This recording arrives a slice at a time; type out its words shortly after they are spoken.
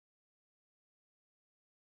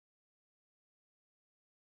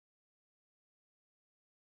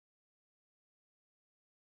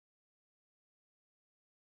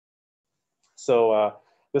So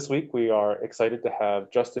this week we are excited to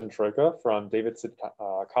have Justin Troyka from Davidson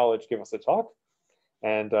College give us a talk,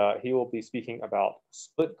 and he will be speaking about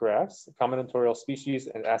split graphs, combinatorial species,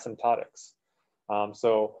 and asymptotics.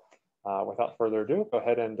 Without further ado, go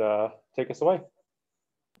ahead and take us away.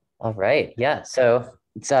 All right, yeah, so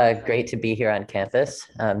it's great to be here on campus.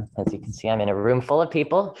 As you can see, I'm in a room full of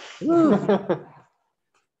people. Yeah,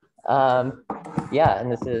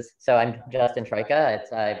 and so I'm Justin Troyka.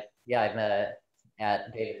 I'm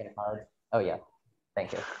at Davidson College. Oh yeah,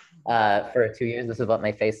 thank you. For 2 years, this is what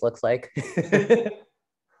my face looks like.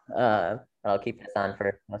 I'll keep this on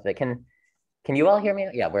for most of it. Can you all hear me?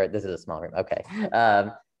 Yeah, this is a small room. Okay.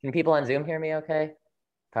 Can people on Zoom hear me okay?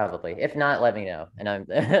 Probably. If not, let me know. And I'm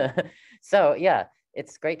so yeah,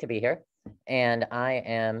 it's great to be here. And I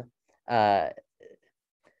am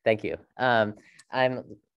thank you. I'm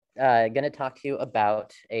going to talk to you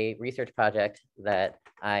about a research project that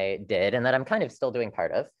I did and that I'm kind of still doing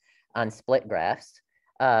part of on split graphs.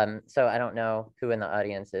 So I don't know who in the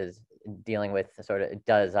audience is dealing with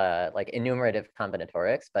does like enumerative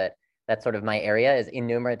combinatorics, but that's sort of my area is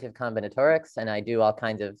enumerative combinatorics. And I do all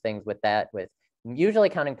kinds of things with that, with usually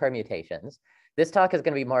counting permutations. This talk is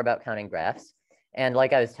going to be more about counting graphs. And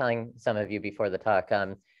like I was telling some of you before the talk,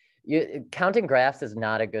 counting graphs is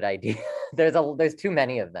not a good idea. There's too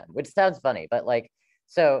many of them, which sounds funny, but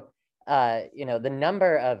the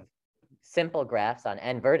number of simple graphs on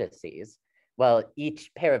n vertices, well,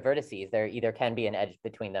 each pair of vertices, there either can be an edge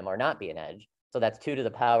between them or not be an edge. So that's 2 to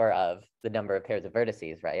the power of the number of pairs of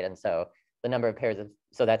vertices, right? And so the number of pairs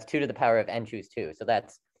so that's 2 to the power of n choose 2. So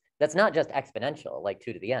that's not just exponential, like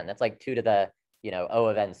 2 to the n. That's like 2 to the, O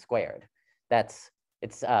of n squared.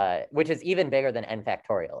 Which is even bigger than n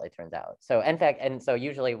factorial, it turns out. So so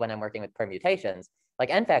usually when I'm working with permutations, like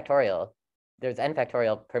n factorial, there's n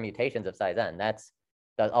factorial permutations of size n. That's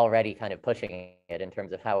already kind of pushing it in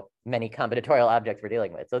terms of how many combinatorial objects we're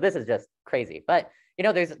dealing with. So this is just crazy. But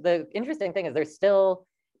the interesting thing is there's still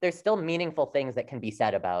meaningful things that can be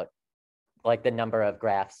said about like the number of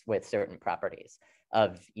graphs with certain properties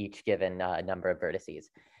of each given number of vertices.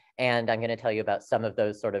 And I'm going to tell you about some of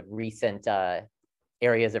those sort of recent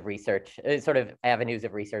areas of research, sort of avenues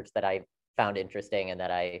of research that I found interesting and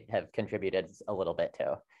that I have contributed a little bit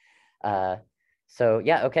to. So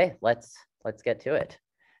yeah, okay, let's get to it.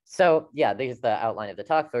 So yeah, this is the outline of the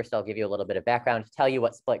talk. First, I'll give you a little bit of background, tell you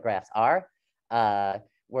what split graphs are.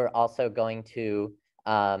 We're also going to,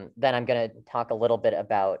 then I'm going to talk a little bit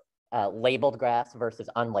about labeled graphs versus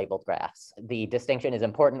unlabeled graphs. The distinction is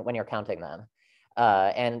important when you're counting them.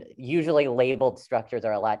 And usually labeled structures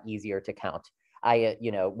are a lot easier to count. I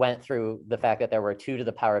went through the fact that there were 2 to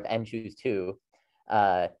the power of n choose 2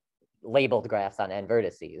 labeled graphs on n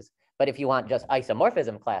vertices. But if you want just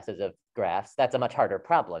isomorphism classes of graphs, that's a much harder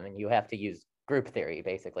problem. And you have to use group theory,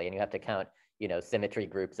 basically. And you have to count, symmetry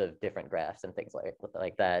groups of different graphs and things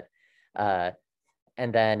like that.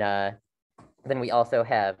 And then we also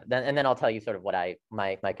have, and then I'll tell you sort of what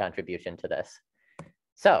my contribution to this.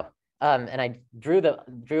 So, and I drew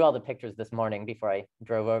all the pictures this morning before I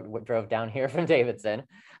drove down here from Davidson.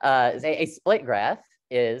 A split graph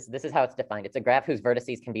this is how it's defined. It's a graph whose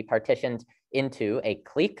vertices can be partitioned into a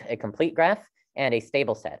clique, a complete graph, and a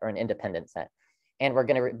stable set or an independent set. And we're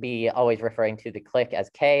going to be always referring to the clique as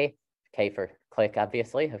K for clique,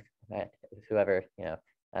 obviously. Whoever,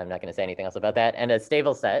 I'm not going to say anything else about that. And a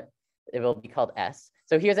stable set, it will be called S.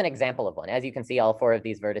 So here's an example of one. As you can see, all 4 of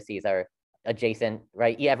these vertices are adjacent,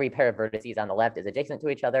 right? Every pair of vertices on the left is adjacent to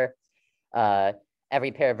each other.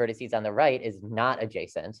 Every pair of vertices on the right is not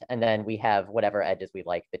adjacent. And then we have whatever edges we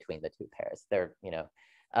like between the 2 pairs. They're,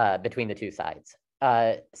 between the 2 sides.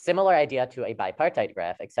 Similar idea to a bipartite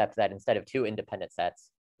graph, except that instead of 2 independent sets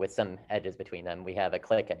with some edges between them, we have a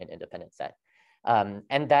clique and an independent set.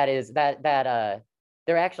 And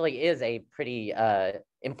there actually is a pretty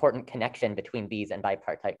important connection between these and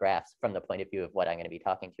bipartite graphs from the point of view of what I'm going to be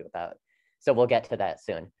talking to you about. So we'll get to that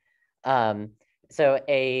soon. So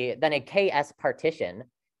then a KS partition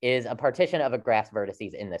is a partition of a graph's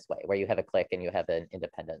vertices in this way, where you have a clique and you have an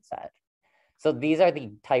independent set. So these are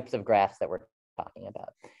the types of graphs that we're talking about.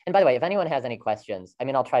 And by the way, if anyone has any questions,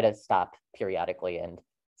 I'll try to stop periodically and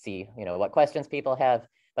see, what questions people have.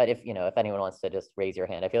 But if anyone wants to just raise your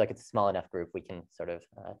hand, I feel like it's a small enough group, we can sort of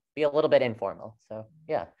be a little bit informal. So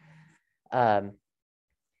yeah.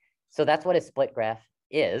 So that's what a split graph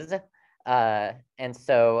is. And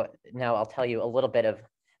so now I'll tell you a little bit of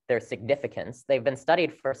their significance. They've been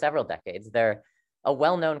studied for several decades. They're a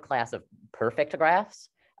well-known class of perfect graphs.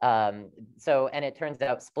 And it turns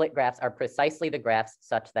out split graphs are precisely the graphs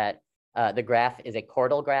such that the graph is a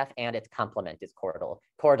chordal graph and its complement is chordal.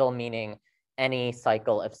 Chordal meaning any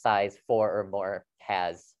cycle of size 4 or more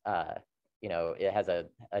has, it has a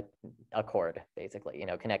chord, basically,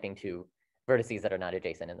 connecting to vertices that are not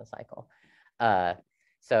adjacent in the cycle. That's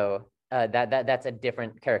a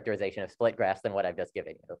different characterization of split graphs than what I've just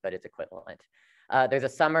given you, but it's equivalent. There's a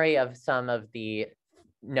summary of some of the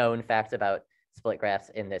known facts about split graphs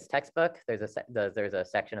in this textbook. There's a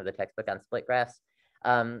section of the textbook on split graphs.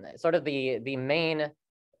 Sort of the main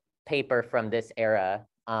paper from this era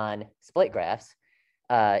on split graphs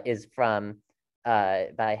is from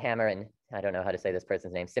by Hammer and I don't know how to say this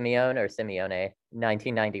person's name, Simeone,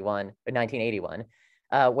 1991 or 1981,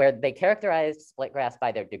 where they characterized split graphs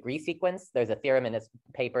by their degree sequence. There's a theorem in this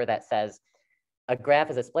paper that says a graph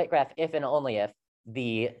is a split graph if and only if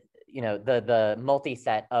the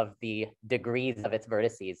multiset of the degrees of its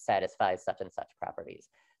vertices satisfies such and such properties.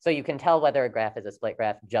 So you can tell whether a graph is a split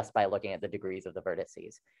graph just by looking at the degrees of the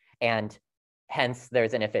vertices. And hence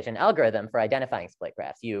there's an efficient algorithm for identifying split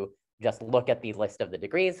graphs. You just look at the list of the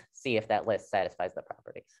degrees, see if that list satisfies the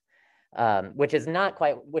properties, which is not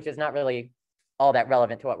really all that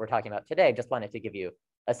relevant to what we're talking about today. Just wanted to give you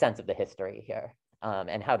a sense of the history here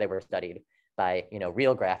and how they were studied by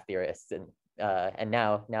real graph theorists, and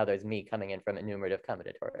now there's me coming in from enumerative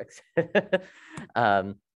combinatorics.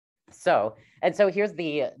 So here's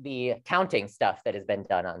the counting stuff that has been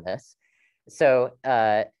done on this. So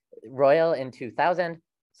Royal in 2000.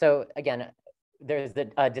 So again, there's the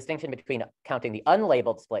distinction between counting the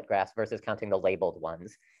unlabeled split graphs versus counting the labeled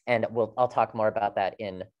ones, and I'll talk more about that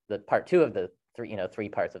in the part 2 of the three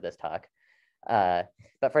parts of this talk.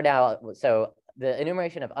 But for now, so the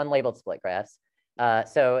enumeration of unlabeled split graphs.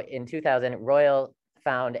 So in 2000, Royal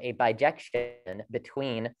found a bijection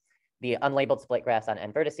between the unlabeled split graphs on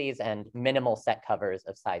n vertices and minimal set covers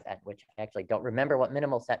of size n, which I actually don't remember what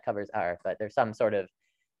minimal set covers are, but there's some sort of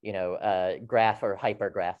graph or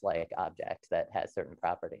hypergraph-like object that has certain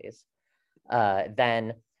properties.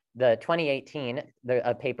 Then the 2018,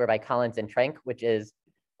 a paper by Collins and Trank, which is,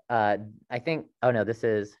 I think, oh no,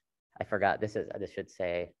 I forgot, this should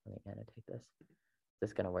say, let me annotate this. Is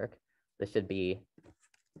this gonna work? This should be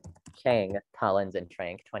Chang, Collins, and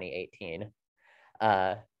Trank, 2018.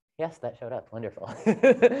 Yes, that showed up, wonderful.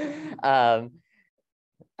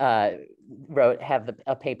 Have a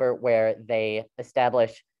paper where they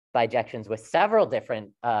establish bijections with several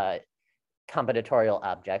different combinatorial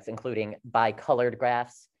objects, including bicolored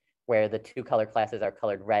graphs, where the two color classes are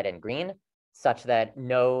colored red and green, such that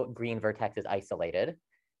no green vertex is isolated.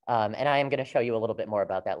 And I am going to show you a little bit more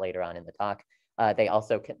about that later on in the talk. They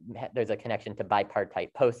also, there's a connection to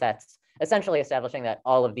bipartite posets, essentially establishing that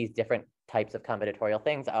all of these different types of combinatorial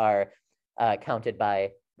things are counted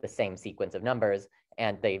by the same sequence of numbers,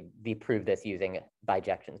 and they prove this using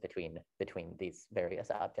bijections between these various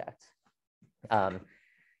objects.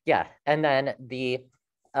 Yeah, and then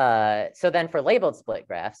so then for labeled split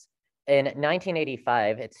graphs, in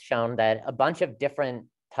 1985, it's shown that a bunch of different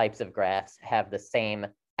types of graphs have the same,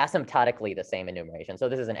 asymptotically the same enumeration. So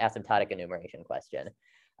this is an asymptotic enumeration question.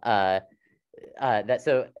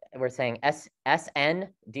 So we're saying Sn,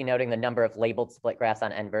 denoting the number of labeled split graphs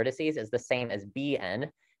on n vertices, is the same as Bn,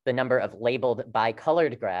 the number of labeled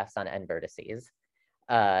bicolored graphs on n vertices.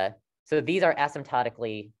 So these are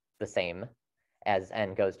asymptotically the same as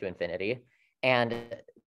n goes to infinity. And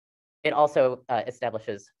it also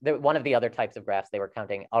establishes that one of the other types of graphs they were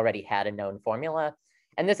counting already had a known formula.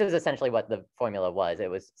 And this is essentially what the formula was. It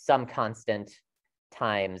was some constant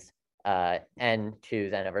times n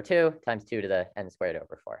choose n over 2 times 2 to the n squared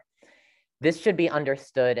over 4. This should be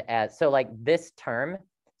understood as, so like this term,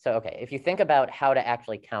 so okay, if you think about how to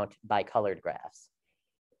actually count bicolored graphs,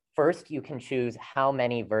 first you can choose how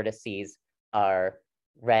many vertices are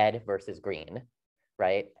red versus green,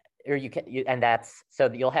 right? Or and that's, so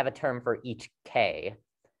you'll have a term for each k.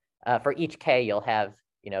 For each k, you'll have,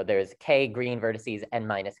 there's k green vertices, n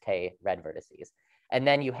minus k red vertices. And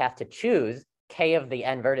then you have to choose k of the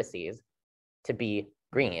n vertices to be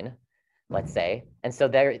green, let's say. And so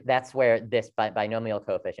that's where this binomial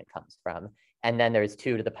coefficient comes from. And then there's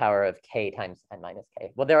 2 to the power of k times n minus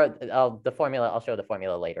k. Well, I'll show the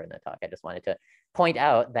formula later in the talk. I just wanted to point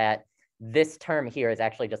out that this term here is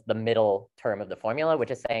actually just the middle term of the formula,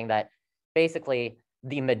 which is saying that basically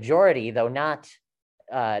the majority, though not,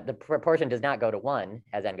 the proportion does not go to 1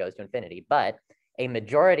 as n goes to infinity, but a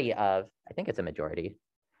majority of, I think it's a majority,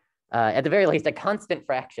 at the very least, a constant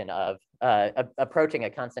fraction of, approaching a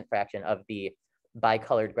constant fraction of the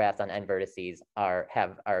bicolored graphs on n vertices are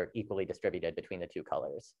equally distributed between the two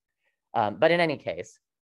colors. But in any case,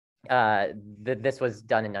 this was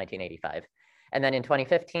done in 1985. And then in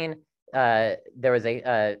 2015, there was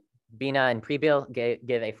Bina and Prebil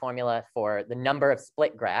give a formula for the number of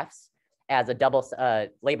split graphs as a double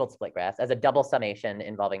labeled split graphs as a double summation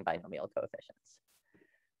involving binomial coefficients.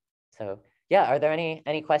 So yeah, are there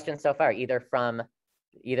any questions so far, either from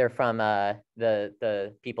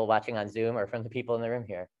the people watching on Zoom or from the people in the room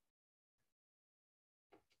here?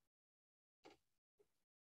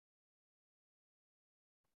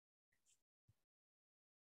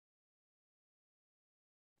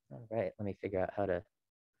 All right, let me figure out how to,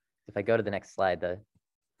 if I go to the next slide, hold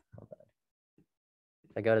on.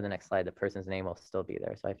 If I go to the next slide, the person's name will still be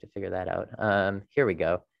there. So I have to figure that out. Here we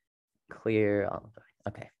go. Clear.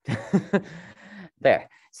 Okay. There.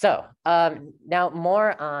 So now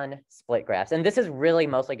more on split graphs. And this is really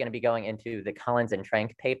mostly going to be going into the Collins and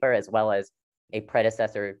Trank paper, as well as a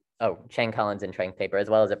predecessor, Chang, Collins, and Trank paper, as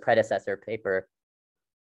well as a predecessor paper.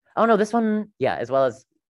 Oh no, this one, yeah, as well as,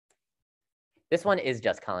 this one is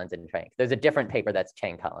just Collins and Trank. There's a different paper that's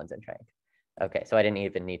Chang, Collins, and Trank. Okay, so I didn't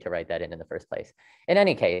even need to write that in the first place. In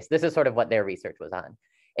any case, this is sort of what their research was on.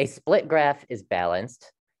 A split graph is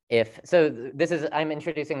balanced I'm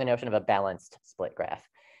introducing the notion of a balanced split graph.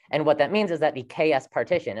 And what that means is that the KS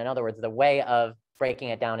partition, in other words, the way of breaking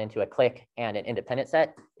it down into a clique and an independent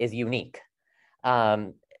set, is unique.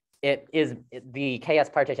 The KS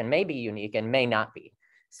partition may be unique and may not be.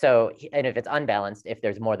 So, and if it's unbalanced, if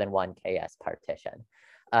there's more than one KS partition.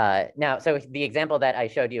 Now, so the example that I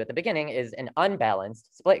showed you at the beginning is an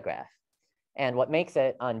unbalanced split graph. And what makes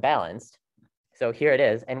it unbalanced, so here it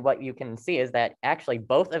is, and what you can see is that actually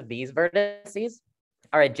both of these vertices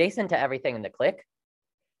are adjacent to everything in the clique,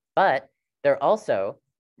 but they're also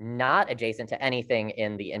not adjacent to anything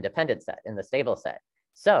in the independent set, in the stable set.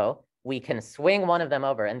 So we can swing one of them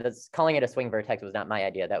over, and calling it a swing vertex was not my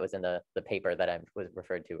idea. That was in the paper that I was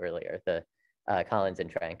referred to earlier, the Collins and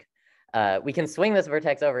Trank. We can swing this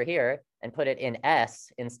vertex over here and put it in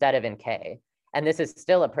S instead of in K. And this is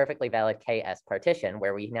still a perfectly valid KS partition,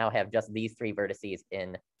 where we now have just these three vertices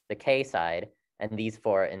in the K side and these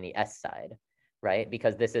four in the S side, right?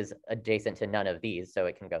 Because this is adjacent to none of these, so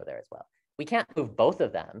it can go there as well. We can't move both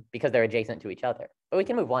of them because they're adjacent to each other, but we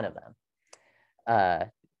can move one of them.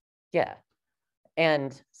 Yeah.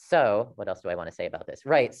 And so what else do I want to say about this?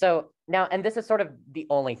 Right, so now, and this is sort of the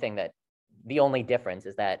only difference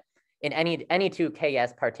is that in any two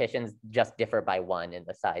KS partitions just differ by one in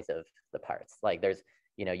the size of the parts. Like there's,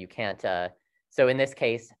 you can't, so in this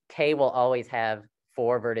case, K will always have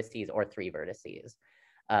 4 vertices or 3 vertices.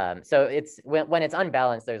 So it's, when it's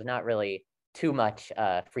unbalanced, there's not really too much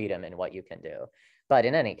freedom in what you can do. But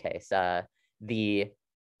in any case, right,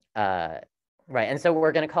 and so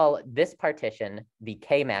we're going to call this partition the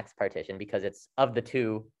K max partition because it's of the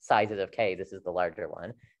two sizes of K, this is the larger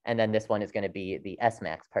one. And then this one is going to be the S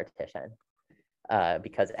max partition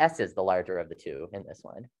because S is the larger of the two in this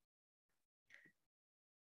one.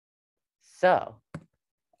 So,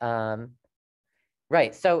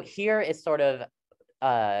 right, so here is sort of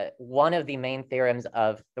one of the main theorems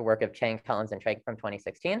of the work of Chang, Collins, and Troyka from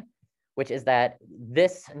 2016, which is that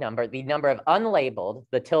this number, the number of unlabeled,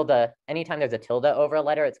 the tilde, anytime there's a tilde over a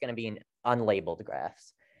letter, it's going to be in unlabeled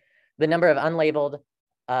graphs. The number of unlabeled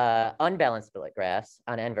unbalanced split graphs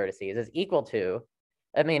on n vertices is equal to,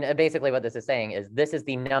 basically what this is saying is this is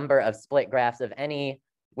the number of split graphs of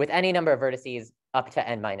with any number of vertices up to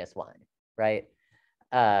n-1, right?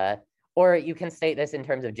 Or you can state this in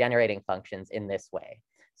terms of generating functions in this way.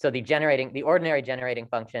 So the ordinary generating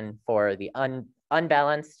function for the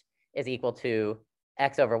unbalanced is equal to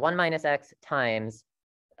x over 1 minus x times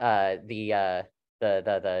the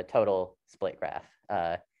total split graph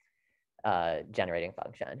generating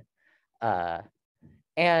function.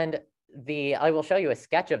 And I will show you a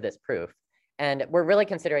sketch of this proof. And we're really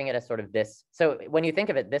considering it as sort of this. So when you think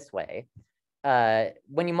of it this way,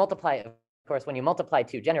 when you multiply, of course, when you multiply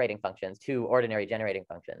two ordinary generating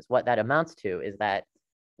functions, what that amounts to is that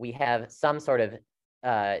we have some sort of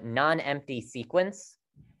non-empty sequence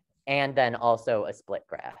and then also a split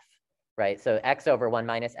graph, right? So x over 1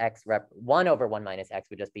 minus x, 1 over 1 minus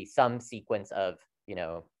x would just be some sequence of,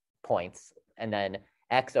 points. And then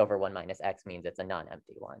x over 1 minus x means it's a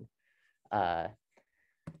non-empty one.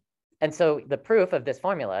 And so the proof of this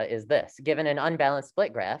formula is this. Given an unbalanced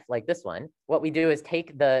split graph like this one, what we do is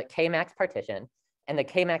take the K-max partition, and the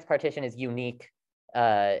K-max partition is unique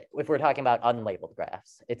if we're talking about unlabeled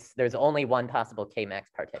graphs. There's only one possible K-max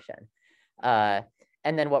partition.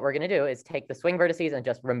 And then what we're going to do is take the swing vertices and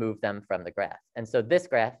just remove them from the graph. And so this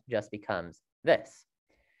graph just becomes this,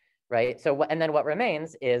 right? So, and then what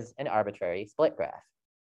remains is an arbitrary split graph.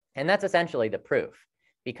 And that's essentially the proof.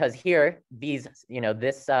 Because here, because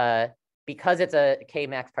it's a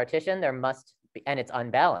K-max partition, there must and it's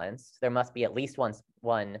unbalanced, there must be at least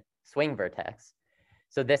one swing vertex.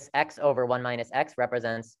 So this x over 1 minus x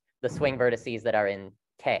represents the swing vertices that are in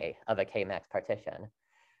K of a K max partition.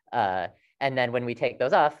 And then when we take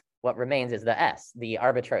those off, what remains is the S, the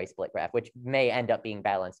arbitrary split graph, which may end up being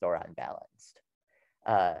balanced or unbalanced.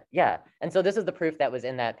 Yeah, and so this is the proof that was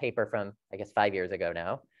in that paper from, I guess, 5 years ago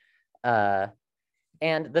now.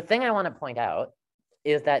 And the thing I want to point out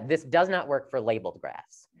is that this does not work for labeled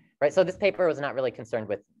graphs, right? So this paper was not really concerned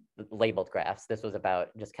with labeled graphs. This was about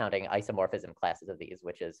just counting isomorphism classes of these,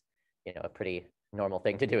 which is, a pretty normal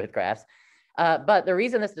thing to do with graphs. But the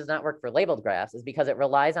reason this does not work for labeled graphs is because it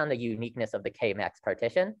relies on the uniqueness of the K max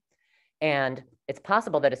partition. And it's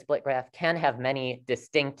possible that a split graph can have many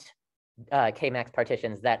distinct K max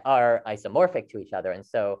partitions that are isomorphic to each other. And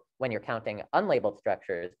so when you're counting unlabeled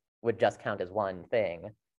structures, would just count as one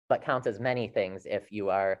thing, but counts as many things if you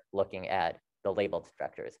are looking at the labeled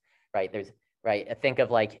structures, right? Think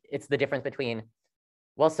of like, it's the difference between,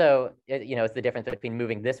 well, so, it's the difference between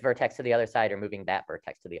moving this vertex to the other side or moving that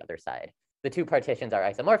vertex to the other side. The two partitions are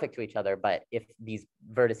isomorphic to each other, but if these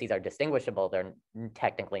vertices are distinguishable, they're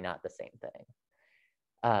technically not the same thing.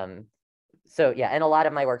 So yeah, and a lot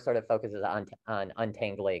of my work sort of focuses on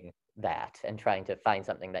untangling that and trying to find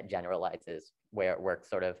something that generalizes where it works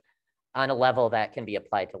sort of on a level that can be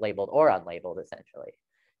applied to labeled or unlabeled, essentially,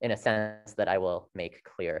 in a sense that I will make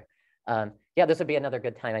clear. Yeah, this would be another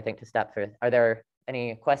good time, I think, to stop for. Are there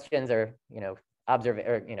any questions or,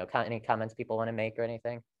 any comments people want to make or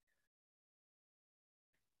anything?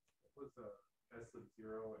 What was S of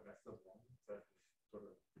 0 and S of 1? That sort of,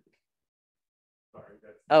 sorry,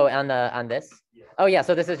 that's... Oh, on this? Yeah. Oh yeah,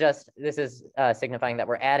 so this is signifying that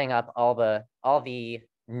we're adding up all the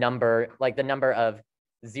number, like the number of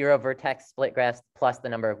 0 vertex split graphs plus the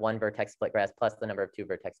number of 1 vertex split graphs plus the number of 2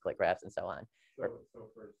 vertex split graphs and so on. So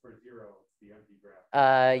for 0, it's the empty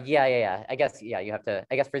graph. Yeah. I guess, yeah, you have to,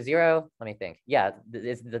 I guess for 0, let me think. Yeah,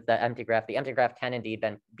 is the empty graph. The empty graph can indeed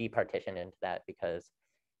be partitioned into that because,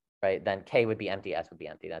 right, then K would be empty, S would be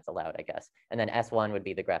empty. That's allowed, I guess. And then S1 would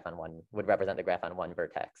be the graph on one, would represent the graph on one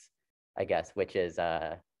vertex, I guess, which is,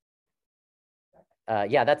 yeah,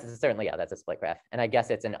 that's certainly, yeah, that's a split graph. And I guess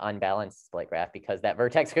it's an unbalanced split graph because that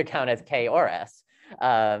vertex could count as K or S.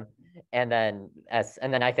 And then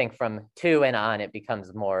I think from 2 and on, it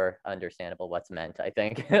becomes more understandable what's meant, I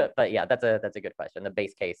think. But yeah, that's a good question. The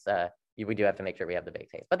base case, we do have to make sure we have the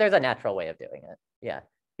base case, but there's a natural way of doing it. Yeah,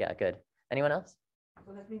 good. Anyone else?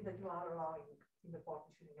 So that means that you are allowing in the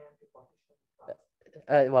partition and empty partition.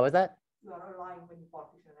 What was that? You are allowing when you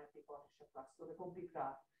partition and empty partition class. So the complete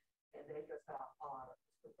graph and the edges are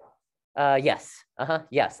split graphs. Yes.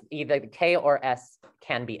 Yes. Either K or S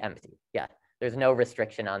can be empty. Yeah. There's no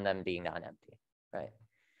restriction on them being non-empty. Right.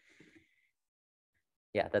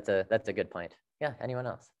 Yeah, that's a good point. Yeah. Anyone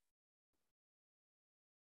else?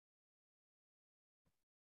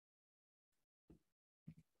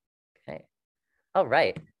 Okay. All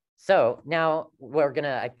right. So now we're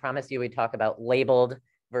gonna, I promised you we'd talk about labeled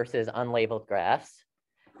versus unlabeled graphs.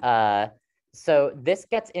 So this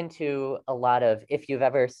gets into a lot of, if you've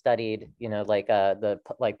ever studied, like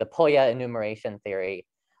the Polya enumeration theory,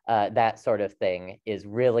 that sort of thing is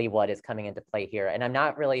really what is coming into play here. And I'm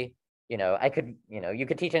not really, I could, you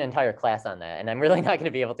could teach an entire class on that, and I'm really not going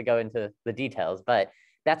to be able to go into the details, but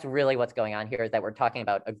that's really what's going on here, is that we're talking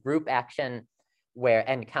about a group action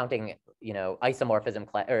and counting, isomorphism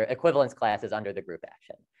or equivalence classes under the group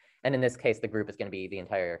action. And in this case, the group is going to be the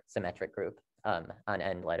entire symmetric group on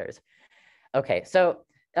n letters. Okay, so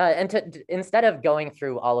instead of going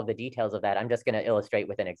through all of the details of that, I'm just going to illustrate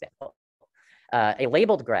with an example. A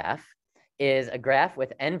labeled graph is a graph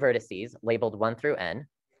with n vertices labeled 1 through n.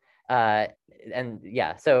 And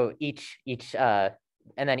yeah, so and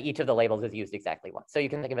then each of the labels is used exactly once. So you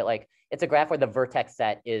can think of it like it's a graph where the vertex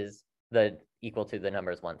set is equal to the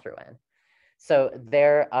numbers 1 through n. So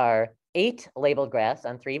there are 8 labeled graphs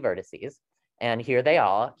on 3 vertices, and here they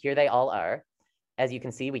all are. As you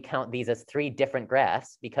can see, we count these as 3 different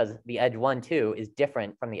graphs because the edge 1, 2 is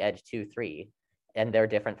different from the edge 2, 3, and they're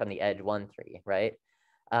different from the edge 1, 3, right?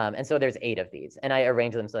 And so there's 8 of these, and I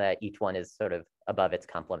arranged them so that each one is sort of above its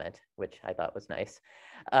complement, which I thought was nice.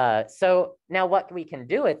 So now what we can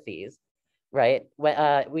do with these, right?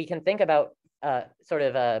 We can think about sort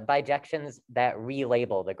of bijections that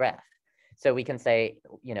relabel the graph. So we can say,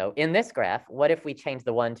 in this graph, what if we change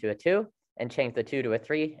the 1 to a 2 and change the 2 to a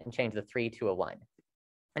 3 and change the 3 to a 1?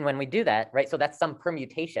 And when we do that, right, so that's some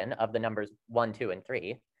permutation of the numbers 1, 2, and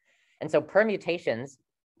 3. And so permutations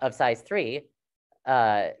of size 3,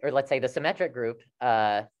 or let's say the symmetric group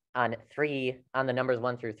on the numbers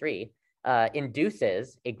 1 through 3,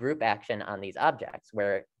 induces a group action on these objects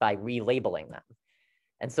where by relabeling them.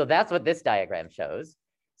 And so that's what this diagram shows.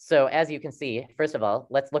 So as you can see, first of all,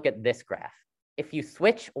 let's look at this graph. If you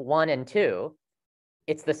switch 1 and 2,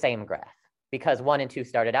 it's the same graph because 1 and 2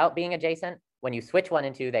 started out being adjacent. When you switch 1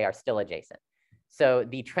 and 2, they are still adjacent. So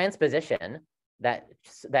the transposition that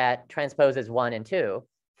transposes 1 and 2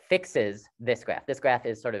 fixes this graph. This graph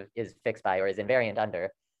is fixed by or is invariant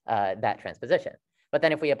under that transposition. But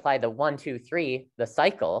then if we apply the 1, 2, 3, the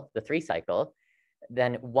cycle, the 3 cycle,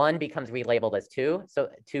 then 1 becomes relabeled as 2. So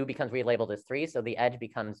 2 becomes relabeled as 3. So the edge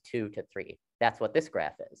becomes 2 to 3. That's what this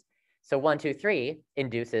graph is. So 1, 2, 3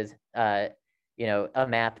 induces a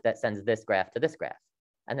map that sends this graph to this graph.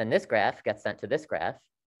 And then this graph gets sent to this graph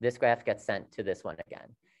gets sent to this one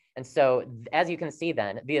again. And so as you can see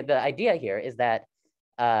then, the idea here is that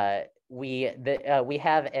we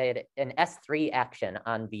have an S3 action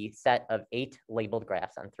on the set of 8 labeled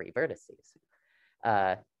graphs on 3 vertices.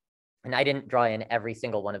 And I didn't draw in every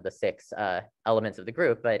single one of the 6 elements of the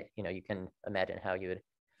group, but you can imagine how you would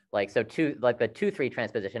the 2-3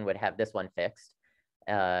 transposition would have this one fixed,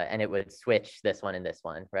 and it would switch this one and this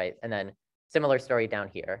one, right? And then similar story down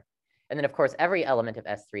here. And then of course, every element of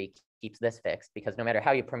S3 keeps this fixed because no matter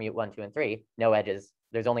how you permute 1, 2, and 3, no edges,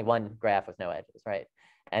 there's only one graph with no edges, right?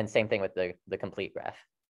 And same thing with the complete graph.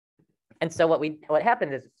 And so what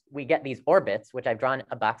happens is we get these orbits, which I've drawn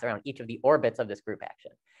a box around each of the orbits of this group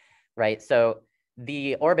action, right? So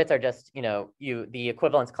the orbits are just, the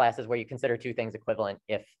equivalence classes where you consider 2 things equivalent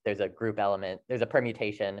if there's a group element, there's a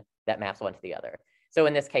permutation that maps one to the other. So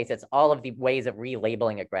in this case, it's all of the ways of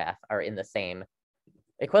relabeling a graph are in the same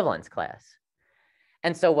equivalence class.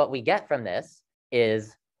 And so what we get from this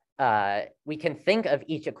is we can think of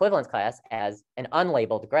each equivalence class as an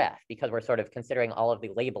unlabeled graph because we're sort of considering all of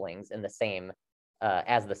the labelings in the same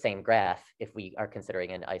as the same graph if we are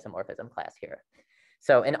considering an isomorphism class here.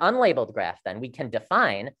 So an unlabeled graph then we can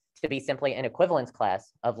define to be simply an equivalence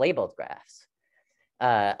class of labeled graphs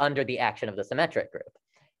under the action of the symmetric group,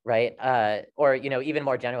 right? Or even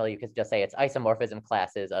more generally, you could just say it's isomorphism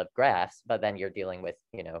classes of graphs, but then you're dealing with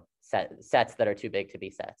sets that are too big to be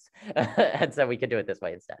sets. And so we could do it this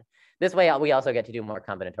way instead. This way we also get to do more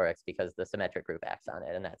combinatorics because the symmetric group acts on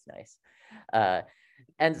it, and that's nice.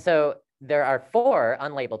 And so there are 4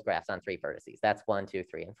 unlabeled graphs on 3 vertices. That's 1, 2,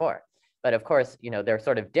 3, and 4. But of course, they're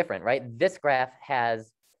sort of different, right? This graph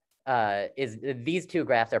has these 2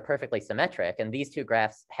 graphs are perfectly symmetric, and these 2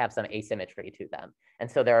 graphs have some asymmetry to them. And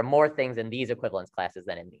so there are more things in these equivalence classes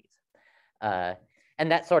than in these.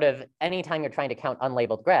 And that sort of, anytime you're trying to count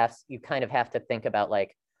unlabeled graphs, you kind of have to think about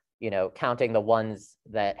counting the ones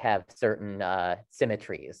that have certain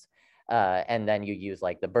symmetries. And then you use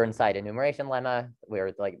the Burnside enumeration lemma,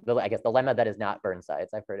 where I guess the lemma that is not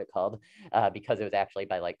Burnside's, I've heard it called, because it was actually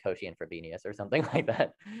by Cauchy and Frobenius or something like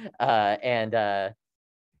that. And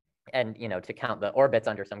to count the orbits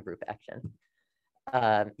under some group action.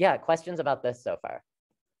 Yeah, questions about this so far?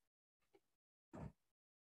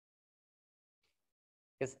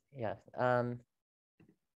 Yeah.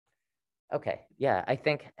 Okay. Yeah, I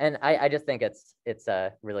think, and I just think it's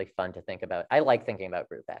really fun to think about. I like thinking about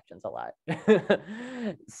group actions a lot.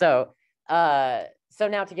 So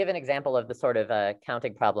now to give an example of the sort of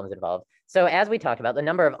counting problems involved. So as we talked about, the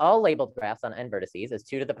number of all labeled graphs on n vertices is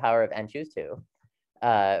 2 to the power of n choose 2,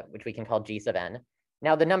 which we can call g sub n.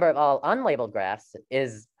 Now the number of all unlabeled graphs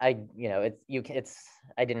is, I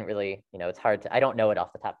didn't really, it's hard to, I don't know it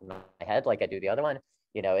off the top of my head like I do the other one.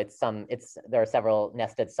 There are several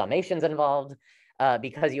nested summations involved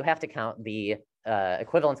because you have to count the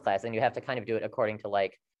equivalence class, and you have to kind of do it according to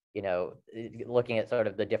looking at sort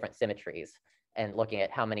of the different symmetries and looking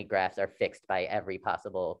at how many graphs are fixed by every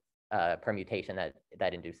possible permutation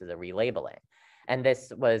that induces a relabeling. And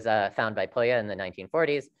this was found by Poya in the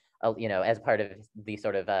 1940s, as part of the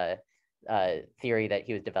sort of theory that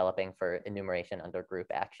he was developing for enumeration under group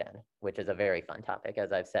action, which is a very fun topic,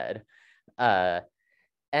 as I've said.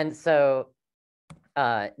 And so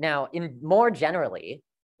now more generally,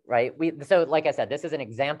 right, so like I said, this is an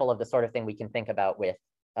example of the sort of thing we can think about with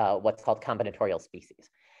what's called combinatorial species.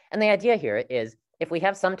 And the idea here is if we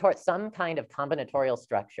have some kind of combinatorial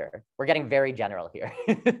structure, we're getting very general here.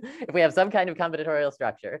 If we have some kind of combinatorial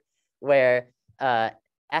structure where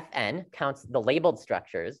Fn counts the labeled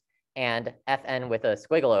structures and Fn with a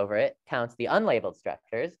squiggle over it counts the unlabeled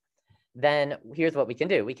structures, then here's what we can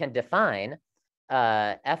do. We can define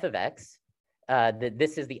f of x,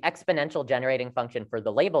 this is the exponential generating function for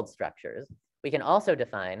the labeled structures. We can also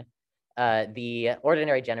define the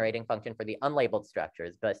ordinary generating function for the unlabeled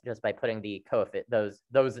structures, but just by putting the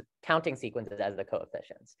those counting sequences as the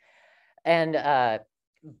coefficients. And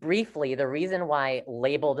briefly, the reason why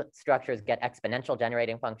labeled structures get exponential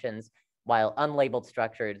generating functions while unlabeled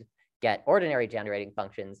structures get ordinary generating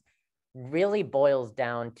functions really boils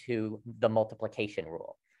down to the multiplication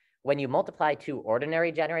rule. When you multiply two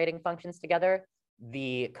ordinary generating functions together,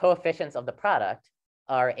 the coefficients of the product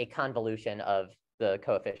are a convolution of the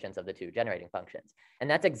coefficients of the two generating functions. And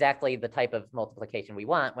that's exactly the type of multiplication we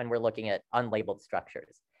want when we're looking at unlabeled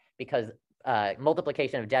structures, because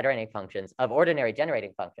multiplication of generating functions, of ordinary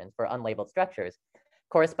generating functions for unlabeled structures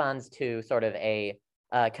corresponds to sort of a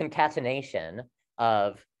concatenation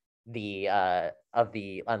of the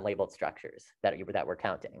unlabeled structures that we're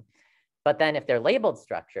counting. But then if they're labeled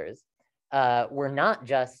structures, we're not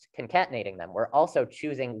just concatenating them, we're also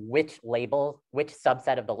choosing which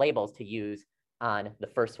subset of the labels to use on the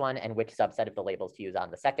first one and which subset of the labels to use on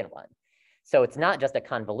the second one. So it's not just a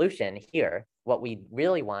convolution here. What we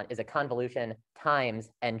really want is a convolution times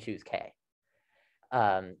n choose k.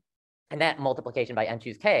 And that multiplication by n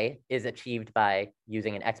choose k is achieved by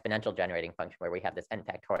using an exponential generating function where we have this n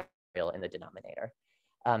factorial in the denominator.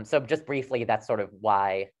 So just briefly, that's sort of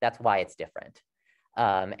why it's different.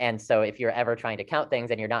 And so if you're ever trying to count things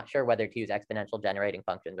and you're not sure whether to use exponential generating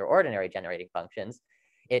functions or ordinary generating functions,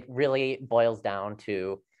 it really boils down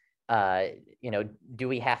to, do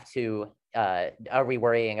we have to, are we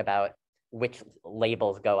worrying about which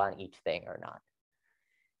labels go on each thing or not?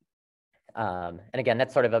 And again,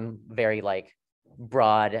 that's sort of a very like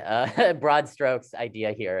broad strokes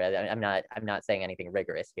idea here. I'm not saying anything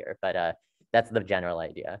rigorous here, but that's the general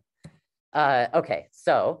idea. Okay,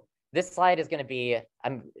 so this slide is going to be,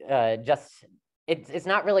 it's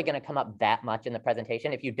not really going to come up that much in the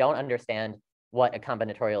presentation. If you don't understand what a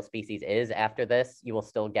combinatorial species is after this, you will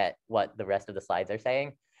still get what the rest of the slides are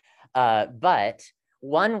saying. But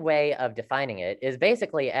one way of defining it is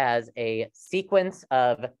basically as a sequence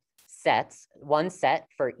of sets, one set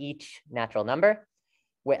for each natural number,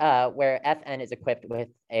 where Fn is equipped with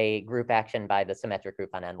a group action by the symmetric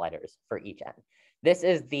group on n letters for each n. This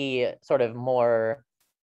is the sort of more,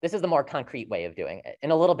 this is the more concrete way of doing it.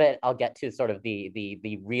 In a little bit, I'll get to sort of the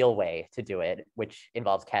real way to do it, which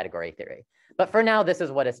involves category theory. But for now, this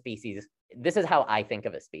is what a species, this is how I think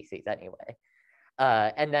of a species anyway.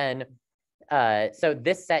 And then, so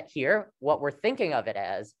this set here, what we're thinking of it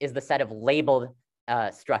as is the set of labeled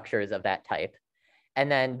structures of that type.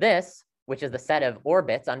 And then this, which is the set of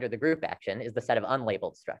orbits under the group action, is the set of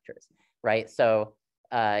unlabeled structures, right? So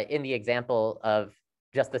in the example of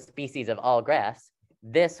just the species of all graphs,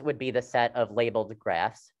 this would be the set of labeled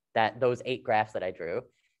graphs, those 8 graphs that I drew.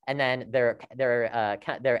 And then they're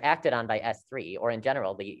acted on by S3, or in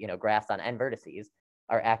general, the graphs on n vertices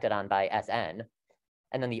are acted on by Sn.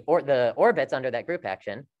 And then the orbits under that group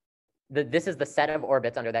action, this is the set of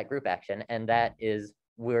orbits under that group action, and that is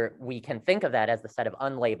where we can think of that as the set of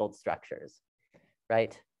unlabeled structures,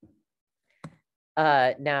 right?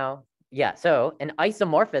 Now, yeah, so an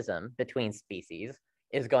isomorphism between species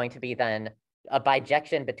is going to be then a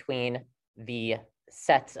bijection between the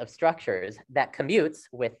sets of structures that commutes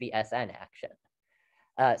with the Sn action.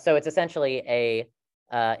 So it's essentially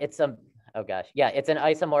it's an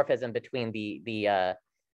isomorphism between the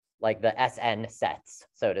Sn sets,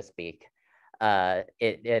 so to speak. So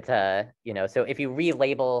if you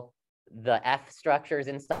relabel the F structures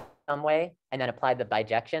in some way and then apply the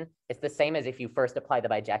bijection, it's the same as if you first apply the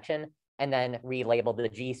bijection and then relabel the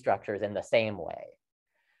G structures in the same way,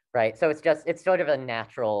 right? So it's sort of a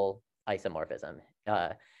natural isomorphism.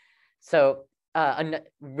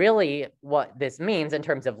 Really what this means in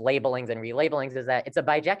terms of labelings and relabelings is that it's a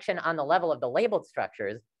bijection on the level of the labeled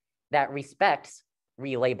structures that respects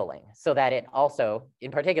relabeling, so that it also, in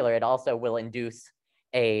particular, it also will induce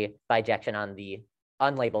a bijection on the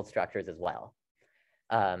unlabeled structures as well.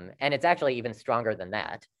 And it's actually even stronger than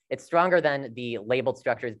that. It's stronger than the labeled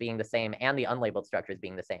structures being the same and the unlabeled structures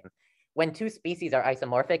being the same. When two species are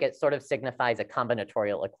isomorphic, it sort of signifies a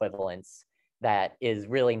combinatorial equivalence that is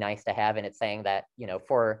really nice to have. And it's saying that,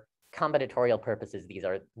 for combinatorial purposes, these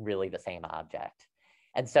are really the same object.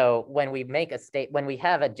 And so when we when we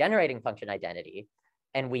have a generating function identity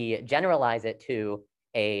and we generalize it to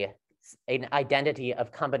an identity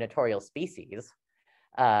of combinatorial species,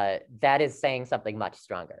 that is saying something much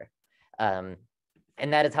stronger. And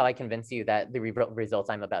that is how I convince you that the results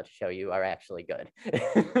I'm about to show you are actually good.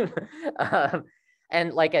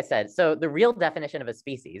 And like I said, so the real definition of a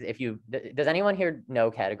species, does anyone here know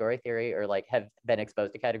category theory or have been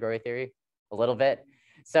exposed to category theory a little bit?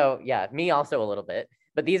 So yeah, me also a little bit,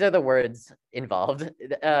 but these are the words involved.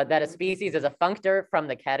 That a species is a functor from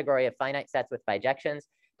the category of finite sets with bijections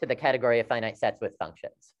to the category of finite sets with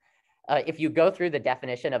functions. If you go through the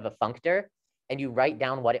definition of a functor, and you write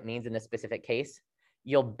down what it means in this specific case,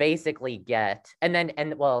 you'll basically get, and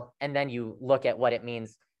then you look at what it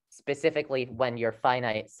means specifically when your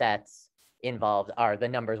finite sets involved are the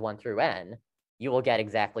numbers 1 through n, you will get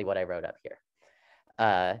exactly what I wrote up here.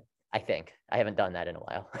 I think. I haven't done that in a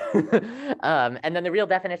while. And then the real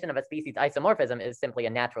definition of a species isomorphism is simply a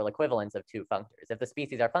natural equivalence of two functors. If the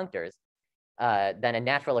species are functors, then a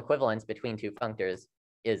natural equivalence between two functors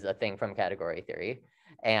is a thing from category theory.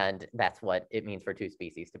 And that's what it means for two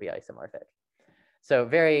species to be isomorphic. So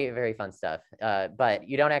very, very fun stuff. But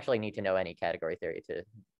you don't actually need to know any category theory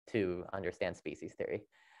to understand species theory.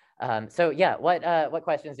 So yeah, what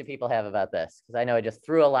questions do people have about this? Because I know I just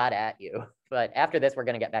threw a lot at you, but after this, we're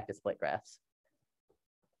going to get back to split graphs.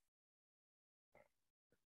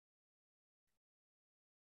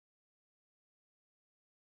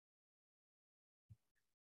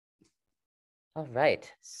 All right,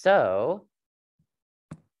 so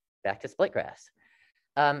back to split graphs.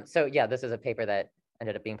 So yeah, this is a paper that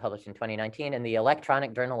ended up being published in 2019 in the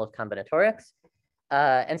Electronic Journal of Combinatorics.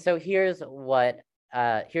 And so here's what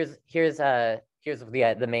here's the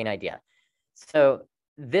main idea. So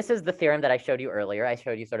this is the theorem that I showed you earlier. I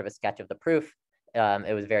showed you sort of a sketch of the proof.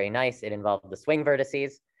 It was very nice. It involved the swing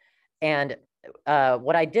vertices. And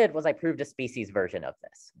what I did was I proved a species version of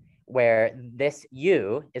this, where this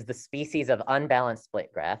U is the species of unbalanced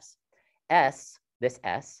split graphs. This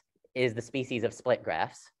S, is the species of split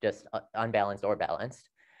graphs, just unbalanced or balanced.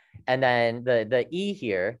 And then the E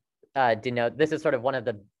here this is sort of one of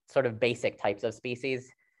the sort of basic types of species.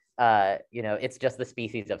 It's just the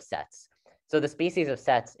species of sets. So the species of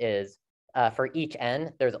sets is for each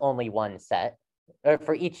n, there's only one set. Or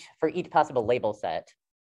for each possible label set.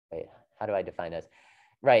 Wait, how do I define this?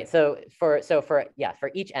 Right. So for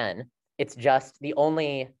each n, it's just the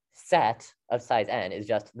only set of size n is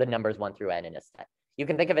just the numbers 1 through n in a set. You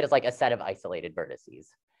can think of it as like a set of isolated vertices.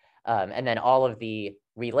 And then all of the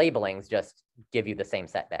relabelings just give you the same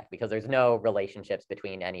set back because there's no relationships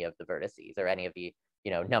between any of the vertices or any of the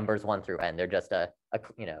numbers 1 through n. They're just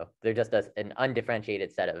an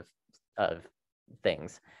undifferentiated set of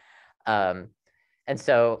things. And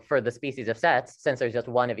so for the species of sets, since there's just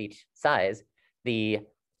one of each size, the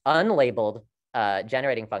unlabeled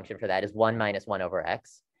generating function for that is 1 minus 1 over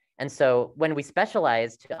x. And so when we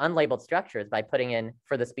specialize to unlabeled structures by putting in,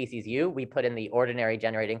 for the species U, we put in the ordinary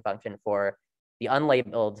generating function for the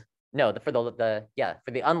unlabeled, for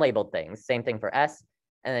the unlabeled things, same thing for S.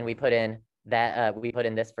 And then we put in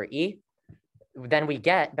this for E. Then we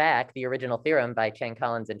get back the original theorem by Chang,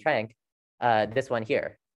 Collins, and Trank, this one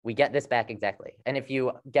here. We get this back exactly. And if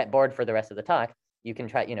you get bored for the rest of the talk, you can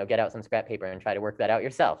try, get out some scrap paper and try to work that out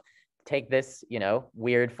yourself. Take this,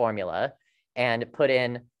 weird formula and put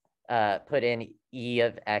in E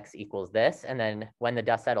of x equals this. And then when the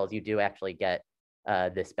dust settles, you do actually get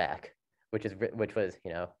this back, which was,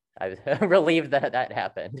 I was relieved that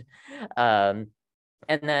happened. And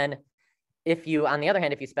then if you, on the other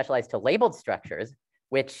hand, if you specialize to labeled structures,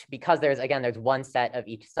 which because there's one set of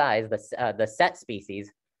each size, the set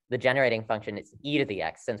species, the generating function is e to the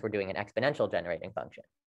x, since we're doing an exponential generating function.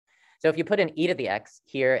 So if you put in e to the x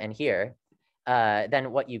here and here,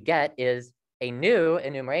 then what you get is a new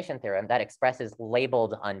enumeration theorem that expresses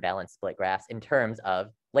labeled unbalanced split graphs in terms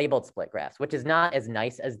of labeled split graphs, which is not as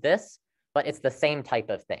nice as this, but it's the same type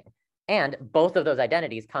of thing. And both of those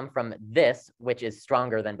identities come from this, which is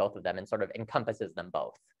stronger than both of them and sort of encompasses them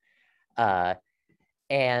both.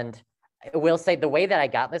 And I will say the way that I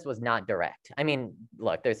got this was not direct. I mean,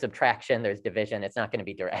 look, there's subtraction, there's division. It's not going to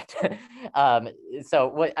be direct. It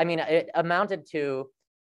amounted to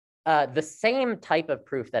the same type of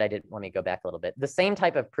proof that I did. Let me go back a little bit. The same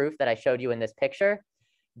type of proof that I showed you in this picture,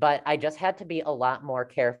 but I just had to be a lot more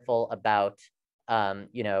careful about,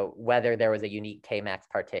 whether there was a unique K-max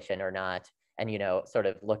partition or not, and, sort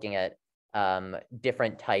of looking at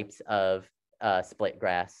different types of split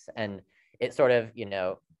graphs. And it sort of,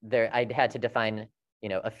 I had to define,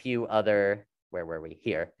 a few other, where were we?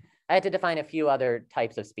 Here. I had to define a few other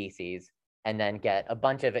types of species and then get a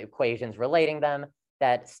bunch of equations relating them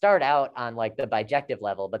that start out on like the bijective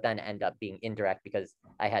level, but then end up being indirect because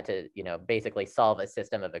I had to, basically solve a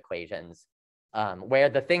system of equations where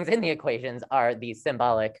the things in the equations are these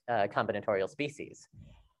symbolic combinatorial species.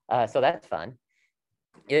 So that's fun.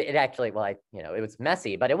 It actually, it was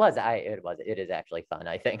messy, but it is actually fun,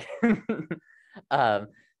 I think.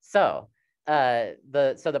 So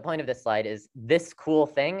the point of this slide is this cool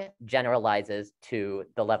thing generalizes to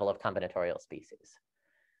the level of combinatorial species.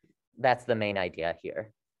 That's the main idea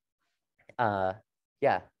here.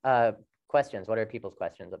 Questions? What are people's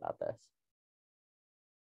questions about this?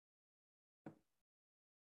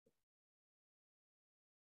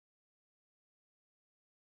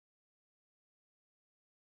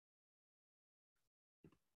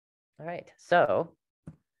 All right, so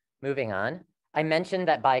moving on. I mentioned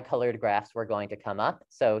that bicolored graphs were going to come up.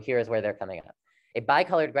 So here's where they're coming up. A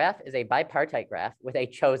bicolored graph is a bipartite graph with a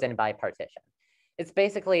chosen bipartition. It's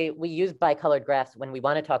basically, we use bicolored graphs when we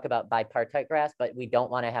want to talk about bipartite graphs, but we don't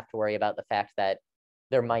want to have to worry about the fact that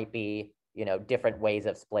there might be, different ways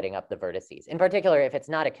of splitting up the vertices. In particular, if it's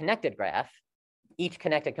not a connected graph, each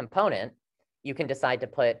connected component, you can decide to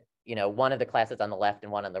put, one of the classes on the left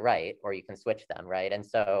and one on the right, or you can switch them, right? And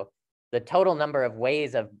so the total number of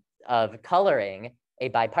ways of coloring a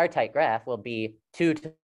bipartite graph will be 2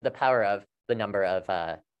 to the power of the number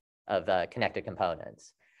of connected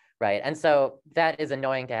components, right? And so that is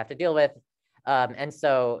annoying to have to deal with. And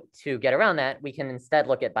so to get around that, we can instead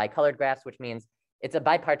look at bicolored graphs, which means it's a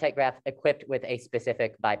bipartite graph equipped with a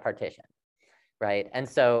specific bipartition, right? And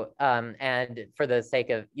so, and for the sake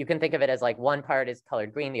of, you can think of it as like one part is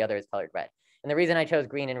colored green, the other is colored red. And the reason I chose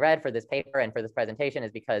green and red for this paper and for this presentation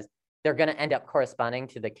is because they're going to end up corresponding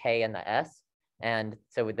to the K and the S. And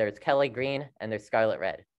so there's Kelly green and there's scarlet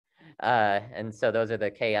red. And so those are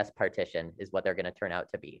the KS partition is what they're going to turn out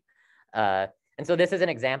to be. And so this is an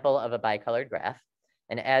example of a bicolored graph.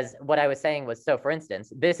 And as what I was saying was, so for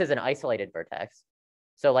instance, this is an isolated vertex.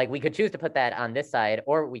 So like we could choose to put that on this side,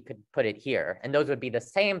 or we could put it here. And those would be the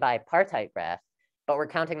same bipartite graph, but we're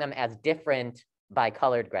counting them as different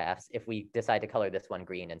bicolored graphs if we decide to color this one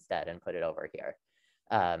green instead and put it over here.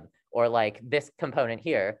 Or like this component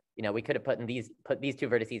here, we could have put these 2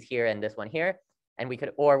 vertices here and this one here. And we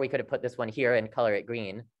could have put this one here and color it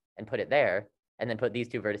green and put it there, and then put these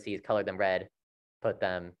 2 vertices, color them red, put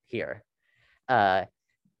them here.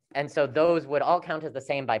 And so those would all count as the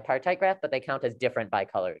same bipartite graph, but they count as different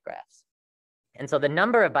bicolored graphs. And so the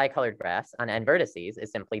number of bicolored graphs on n vertices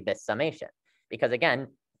is simply this summation, because again,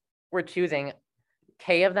 we're choosing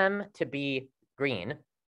k of them to be green,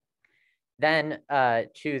 then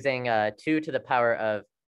choosing 2 to the power of,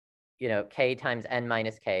 k times n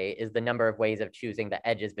minus k is the number of ways of choosing the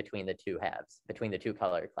edges between the 2 halves, between the 2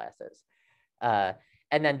 colored classes.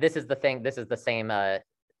 And then this is the same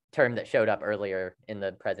term that showed up earlier in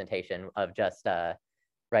the presentation of just,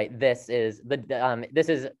 right, this is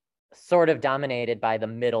sort of dominated by the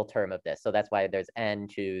middle term of this. So that's why there's n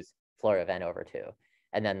choose floor of n over 2.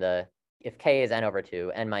 And then if k is n over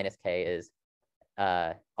 2, n minus k is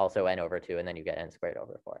also n over 2, and then you get n squared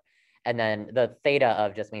over 4. And then the theta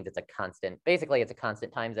of just means it's a constant. Basically, it's a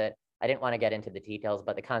constant times it. I didn't want to get into the details,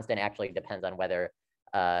 but the constant actually depends on whether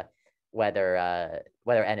n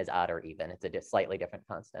is odd or even. It's a slightly different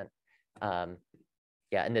constant. Yeah,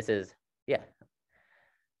 and this is, yeah.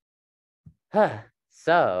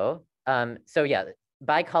 So yeah,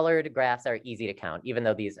 bicolored graphs are easy to count, even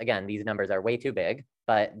though these numbers are way too big,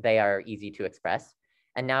 but they are easy to express.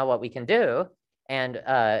 And now what we can do,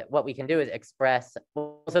 is express,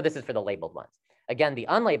 so this is for the labeled ones. Again, the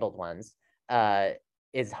unlabeled ones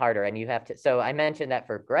is harder, and you have to, so I mentioned that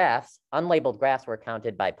for graphs, unlabeled graphs were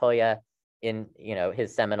counted by Poya in,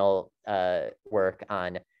 his seminal work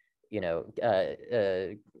on,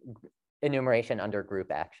 enumeration under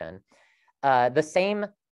group action. The same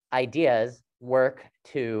ideas work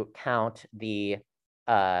to count the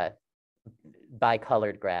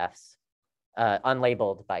bicolored graphs,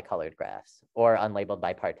 unlabeled bicolored graphs, or unlabeled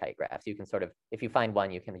bipartite graphs. You can sort of, if you find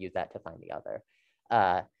one, you can use that to find the other.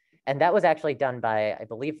 And that was actually done by, I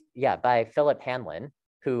believe, by Philip Hanlon,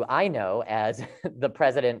 who I know as the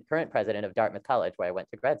current president of Dartmouth College, where I went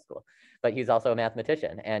to grad school. But he's also a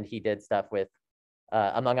mathematician, and he did stuff with,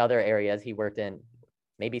 among other areas, he worked in,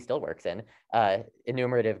 maybe still works in,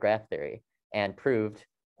 enumerative graph theory, and proved,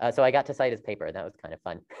 so I got to cite his paper, and that was kind of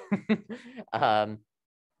fun.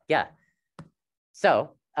 Yeah.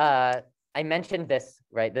 So I mentioned this,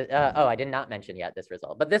 right? I did not mention yet this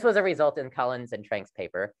result, but this was a result in Collins and Trank's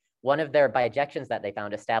paper. One of their bijections that they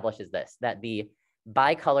found establishes this, that the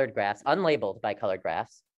bicolored graphs, unlabeled bicolored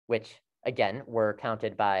graphs, which again were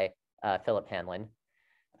counted by Philip Hanlon,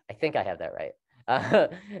 I think I have that right,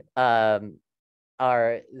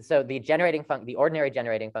 so the ordinary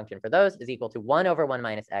generating function for those is equal to 1 over 1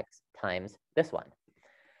 minus x times this one,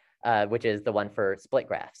 which is the one for split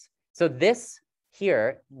graphs. So this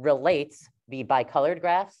here relates the bicolored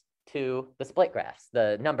graphs to the split graphs,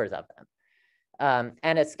 the numbers of them.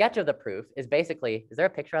 And a sketch of the proof is basically, is there a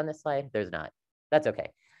picture on this slide? There's not. That's okay.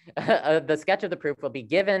 The sketch of the proof will be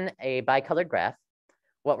given a bicolored graph.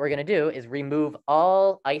 What we're going to do is remove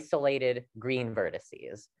all isolated green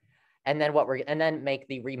vertices, and then make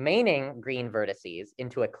the remaining green vertices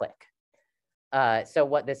into a clique. So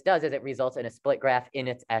what this does is it results in a split graph in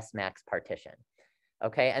its S max partition.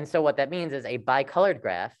 Okay, and so what that means is a bicolored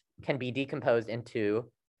graph can be decomposed into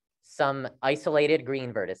some isolated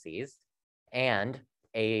green vertices and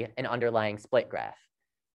an underlying split graph.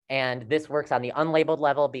 And this works on the unlabeled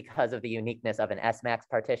level because of the uniqueness of an S-max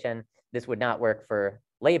partition. This would not work for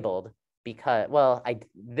labeled because, well,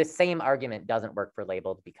 this same argument doesn't work for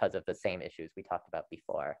labeled because of the same issues we talked about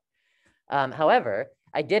before. However,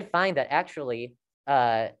 I did find that actually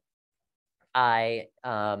I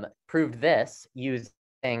proved this using,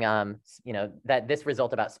 that this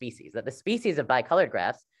result about species, that the species of bicolored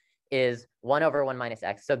graphs is 1 over 1 minus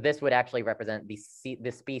x. So this would actually represent the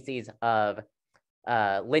species of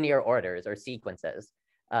linear orders or sequences,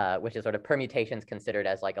 which is sort of permutations considered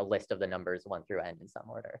as like a list of the numbers 1 through n in some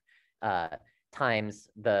order, times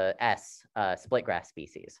the S split graph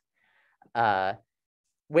species,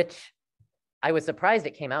 which I was surprised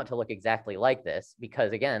it came out to look exactly like this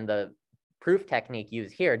because, again, the proof technique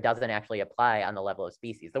used here doesn't actually apply on the level of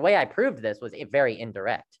species. The way I proved this was very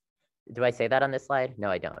indirect. Do I say that on this slide? No,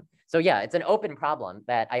 I don't. So yeah, it's an open problem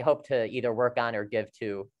that I hope to either work on or give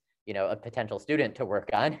to a potential student to work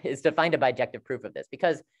on, is to find a bijective proof of this,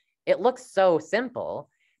 because it looks so simple,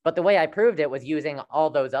 but the way I proved it was using all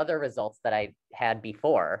those other results that I had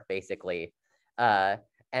before, basically. And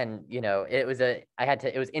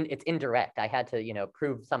it's indirect. I had to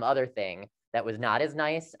prove some other thing that was not as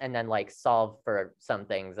nice, and then like solve for some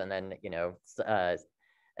things, and then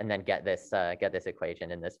and then get this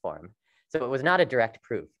equation in this form. So it was not a direct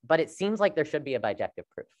proof, but it seems like there should be a bijective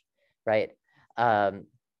proof, right?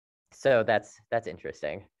 So that's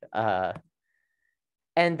interesting.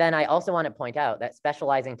 And then I also want to point out that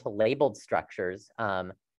specializing to labeled structures,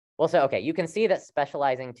 okay, you can see that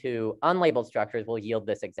specializing to unlabeled structures will yield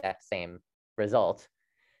this exact same result.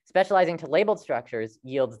 Specializing to labeled structures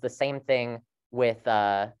yields the same thing with,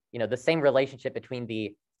 the same relationship between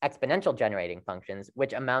the exponential generating functions,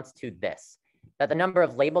 which amounts to this, that the number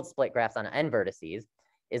of labeled split graphs on n vertices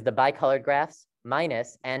is the bicolored graphs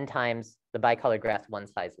minus n times the bicolored graphs one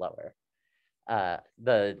size lower,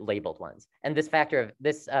 the labeled ones. And this factor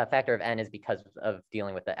of n is because of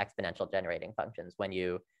dealing with the exponential generating functions when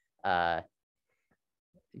you, so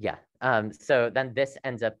then this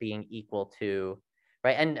ends up being equal to,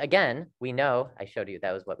 right? And again, we know, I showed you,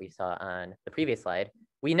 that was what we saw on the previous slide.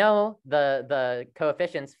 We know the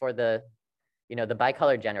coefficients for the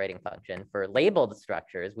bicolored generating function for labeled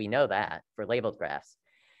structures. We know that for labeled graphs.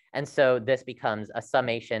 And so this becomes a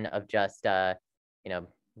summation of just,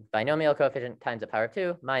 binomial coefficient times the power of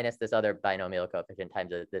 2 minus this other binomial coefficient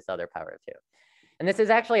times this other power of 2. And this is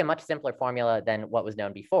actually a much simpler formula than what was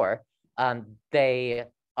known before. They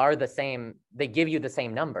are the same, they give you the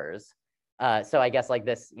same numbers. So I guess like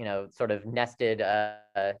this, sort of nested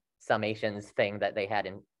summations thing that they had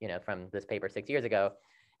in, from this paper 6 years ago,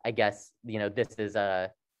 I guess, this is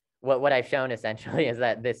what I've shown essentially is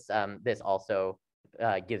that this also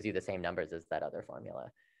gives you the same numbers as that other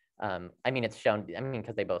formula. It's shown,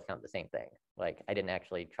 because they both count the same thing. Like I didn't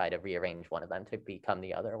actually try to rearrange one of them to become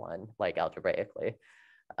the other one, like algebraically.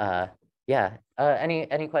 Any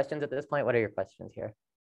questions at this point? What are your questions here?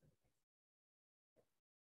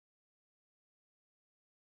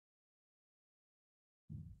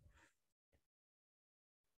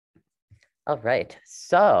 All right,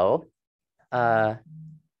 so let's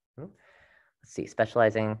see,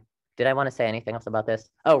 specializing. Did I want to say anything else about this?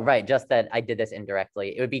 Oh, right, just that I did this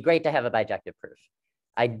indirectly. It would be great to have a bijective proof.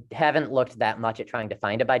 I haven't looked that much at trying to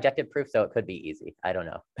find a bijective proof, so it could be easy. I don't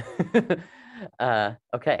know.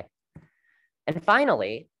 Okay. And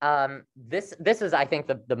finally, this is, I think,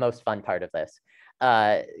 the most fun part of this.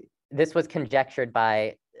 This was conjectured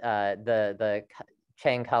by the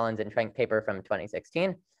Chang, Collins, and Troyka paper from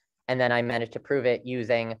 2016. And then I managed to prove it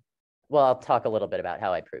using, well, I'll talk a little bit about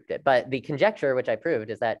how I proved it. But the conjecture, which I proved,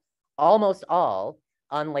 is that almost all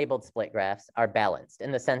unlabeled split graphs are balanced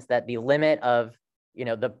in the sense that the limit of,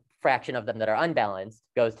 the fraction of them that are unbalanced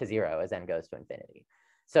goes to 0 as n goes to infinity.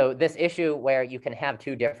 So this issue where you can have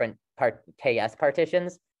two different KS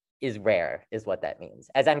partitions is rare, is what that means.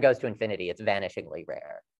 As n goes to infinity, it's vanishingly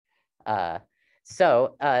rare.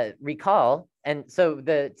 Recall, and so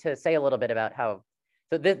to say a little bit about how,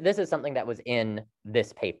 so this is something that was in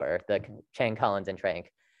this paper, the Chang, Collins, and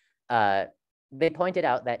Troyka. They pointed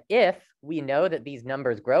out that if we know that these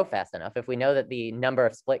numbers grow fast enough, if we know that the number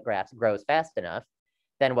of split graphs grows fast enough,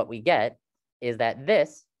 then what we get is that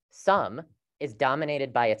this sum is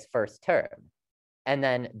dominated by its first term. And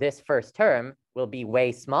then this first term will be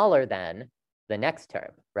way smaller than the next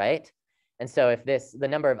term, right? And so if the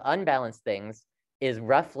number of unbalanced things is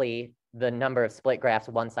roughly the number of split graphs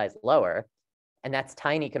one size lower, and that's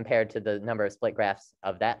tiny compared to the number of split graphs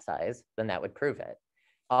of that size, then that would prove it.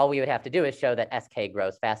 all we would have to do is show that SK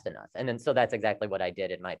grows fast enough. And then, so that's exactly what I did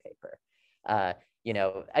in my paper. You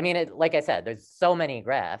know, I mean, like I said, there's so many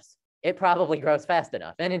graphs, it probably grows fast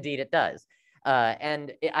enough. And indeed it does.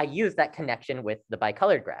 I use that connection with the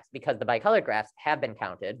bicolored graphs because the bicolored graphs have been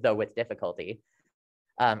counted, though with difficulty.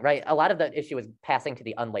 Right, a lot of the issue is passing to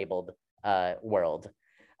the unlabeled world.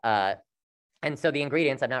 And so the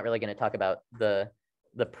ingredients, I'm not really going to talk about the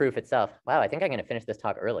proof itself. Wow, I think I'm going to finish this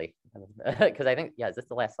talk early because I think, yeah, is this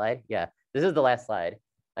the last slide? Yeah, this is the last slide.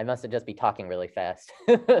 I must just be talking really fast.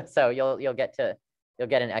 So you'll get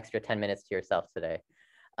an extra 10 minutes to yourself today.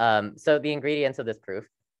 So the ingredients of this proof,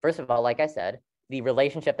 first of all, like I said, the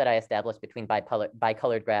relationship that I established between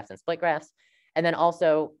bicolored graphs and split graphs. And then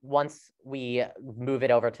also, once we move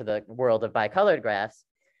it over to the world of bicolored graphs,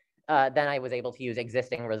 then I was able to use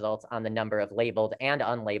existing results on the number of labeled and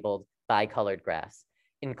unlabeled bicolored graphs,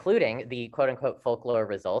 including the quote unquote folklore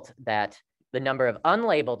result that the number of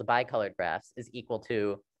unlabeled bicolored graphs is equal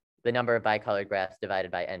to the number of bicolored graphs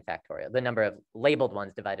divided by n factorial, the number of labeled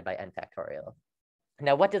ones divided by n factorial.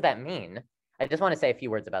 Now, what does that mean? I just want to say a few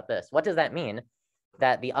words about this. What does that mean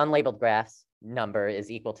that the unlabeled graphs number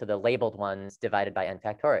is equal to the labeled ones divided by n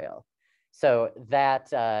factorial? So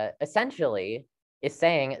that essentially is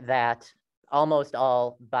saying that almost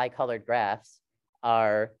all bicolored graphs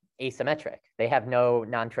are asymmetric. They have no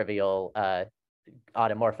non-trivial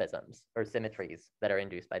automorphisms or symmetries that are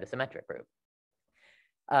induced by the symmetric group.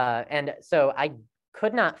 And so I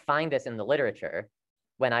could not find this in the literature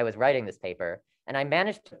when I was writing this paper, and I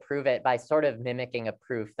managed to prove it by sort of mimicking a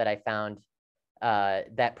proof that I found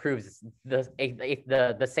that proves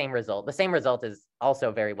the same result. The same result is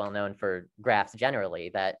also very well known for graphs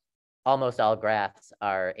generally, that almost all graphs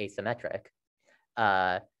are asymmetric.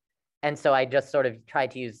 And so I just sort of tried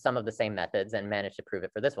to use some of the same methods and managed to prove it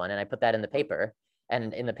for this one. And I put that in the paper.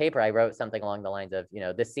 And in the paper, I wrote something along the lines of, you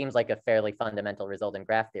know, this seems like a fairly fundamental result in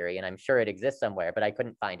graph theory, and I'm sure it exists somewhere, but I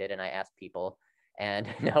couldn't find it. And I asked people, and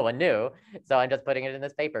no one knew. So I'm just putting it in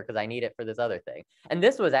this paper because I need it for this other thing. And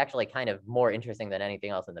this was actually kind of more interesting than anything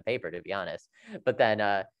else in the paper, to be honest. But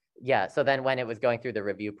then, yeah, so then when it was going through the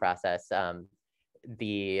review process,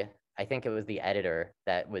 I think it was the editor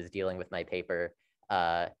that was dealing with my paper,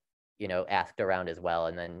 you know, asked around as well,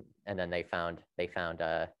 and then they found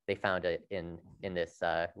it in this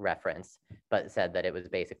reference, but said that it was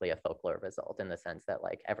basically a folklore result in the sense that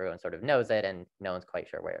like everyone sort of knows it and no one's quite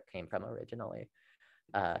sure where it came from originally.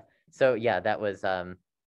 So yeah, that was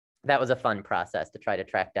a fun process to try to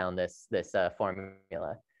track down this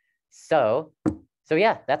formula. So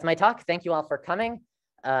yeah, that's my talk. Thank you all for coming,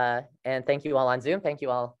 and thank you all on Zoom. Thank you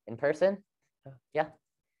all in person. Yeah.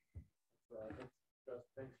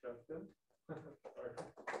 Thanks, Justin.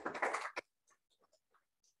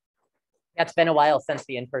 Yeah, it's been a while since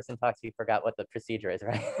the in-person talks. You forgot what the procedure is,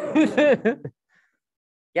 right?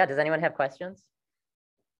 Yeah, does anyone have questions?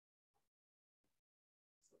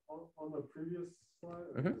 On the previous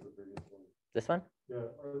slide, Mm-hmm. the previous one. This one? Yeah,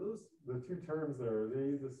 are those the two terms there? Are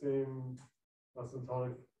they the same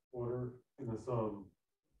asymptotic order in the sum?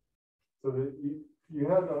 So that you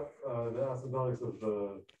had the asymptotics of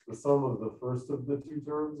the sum of the first of the two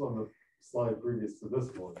terms on the slide previous to this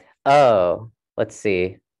one. Oh, let's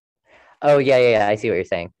see. Oh yeah. I see what you're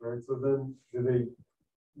saying. Right. So then do they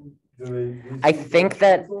I think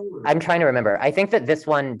that I'm trying to remember. I think that this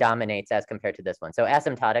one dominates as compared to this one. So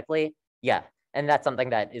asymptotically, yeah. And that's something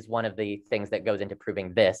that is one of the things that goes into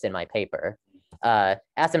proving this in my paper.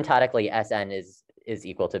 Asymptotically, Sn is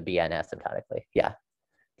equal to Bn asymptotically. Yeah.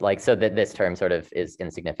 Like, so that this term sort of is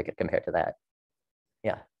insignificant compared to that.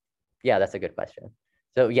 Yeah, that's a good question.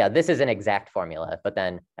 So yeah, this is an exact formula, but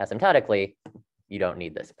then asymptotically, you don't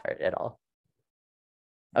need this part at all.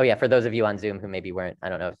 Oh yeah, for those of you on Zoom who maybe weren't, I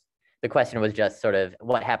don't know, the question was just sort of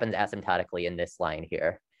what happens asymptotically in this line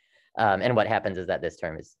here. And what happens is that this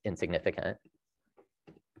term is insignificant.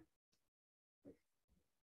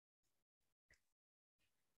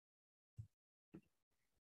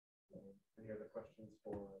 Any other questions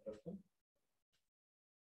for Justin?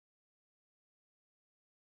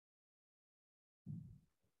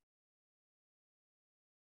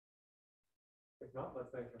 If not, let's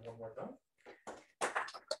thank him one more time.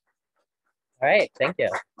 All right, thank you.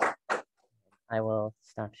 I will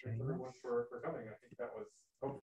stop sharing. Thanks everyone for coming. I think that was